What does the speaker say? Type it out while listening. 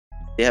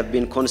They have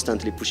been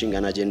constantly pushing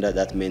an agenda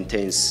that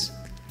maintains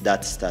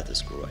that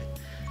status quo, right?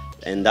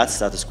 And that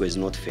status quo is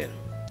not fair.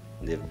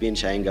 They've been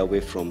shying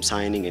away from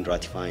signing and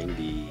ratifying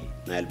the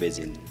Nile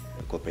Basin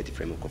Cooperative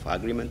Framework of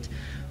Agreement,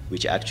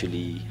 which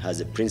actually has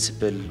a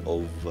principle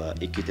of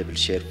equitable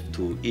share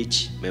to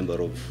each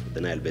member of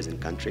the Nile Basin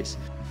countries.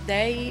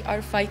 They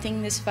are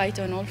fighting this fight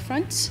on all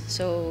fronts.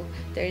 So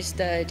there's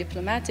the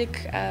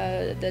diplomatic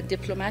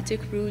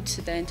route,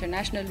 the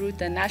international route,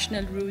 the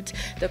national route,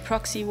 the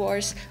proxy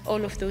wars,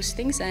 all of those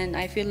things. And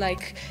I feel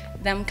like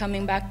them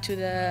coming back to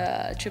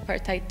the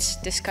tripartite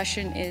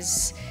discussion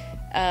is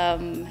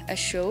a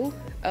show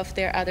of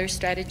their other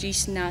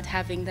strategies not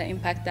having the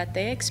impact that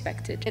they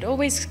expected. It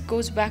always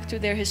goes back to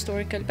their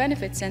historical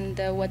benefits and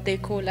what they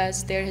call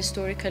as their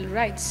historical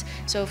rights.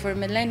 So for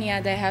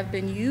millennia, they have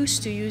been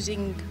used to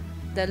using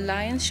the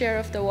lion's share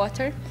of the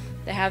water.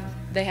 They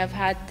have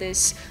had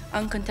this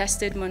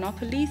uncontested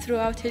monopoly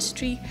throughout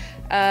history.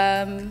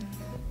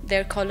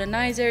 Their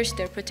colonizers,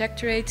 their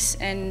protectorates,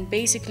 and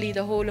basically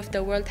the whole of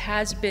the world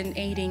has been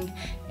aiding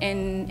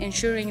in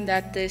ensuring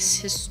that this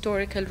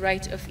historical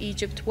right of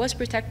Egypt was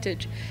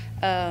protected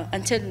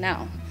until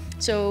now.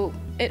 So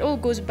it all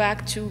goes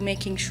back to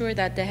making sure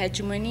that the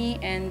hegemony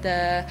and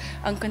the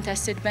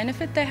uncontested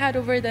benefit they had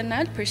over the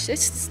Nile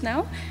persists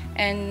now,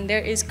 and there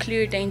is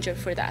clear danger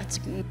for that.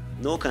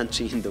 No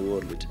country in the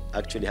world would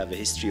actually have a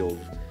history of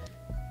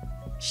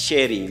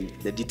sharing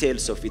the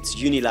details of its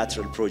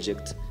unilateral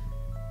project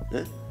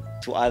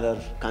to other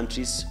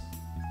countries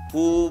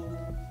who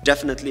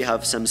definitely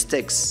have some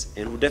stakes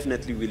and who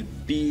definitely will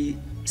be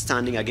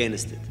standing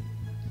against it.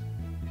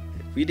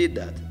 We did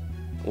that.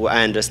 Well,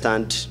 I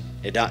understand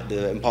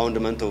the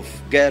empowerment of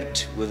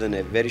GERD within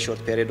a very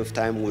short period of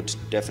time would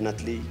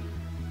definitely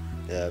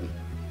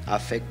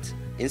affect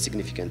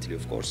insignificantly,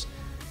 of course,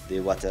 the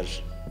water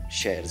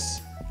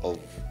shares of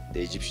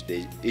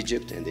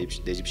Egypt and the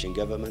Egyptian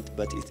government,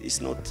 but it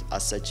is not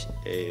as such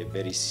a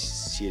very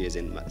serious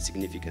and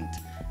significant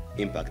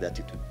impact that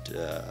it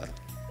would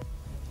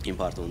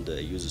impart on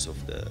the uses of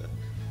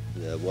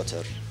the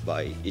water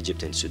by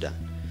Egypt and Sudan.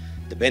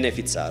 The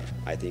benefits are,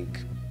 I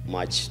think,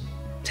 much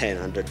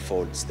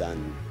 100-folds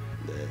than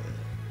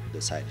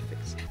the side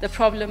effects. The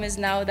problem is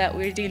now that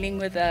we're dealing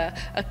with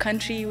a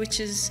country which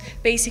is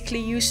basically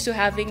used to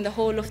having the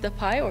whole of the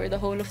pie or the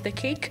whole of the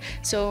cake.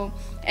 So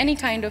any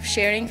kind of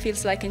sharing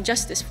feels like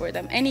injustice for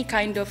them. Any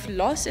kind of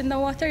loss in the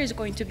water is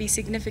going to be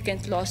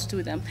significant loss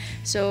to them.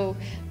 So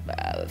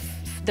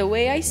the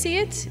way I see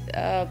it,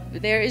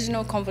 there is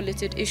no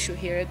convoluted issue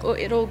here.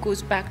 It all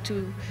goes back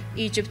to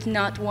Egypt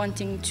not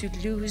wanting to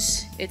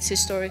lose its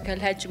historical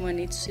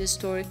hegemony, its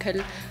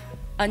historical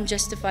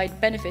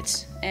unjustified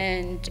benefits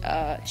and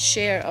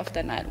share of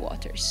the Nile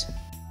waters.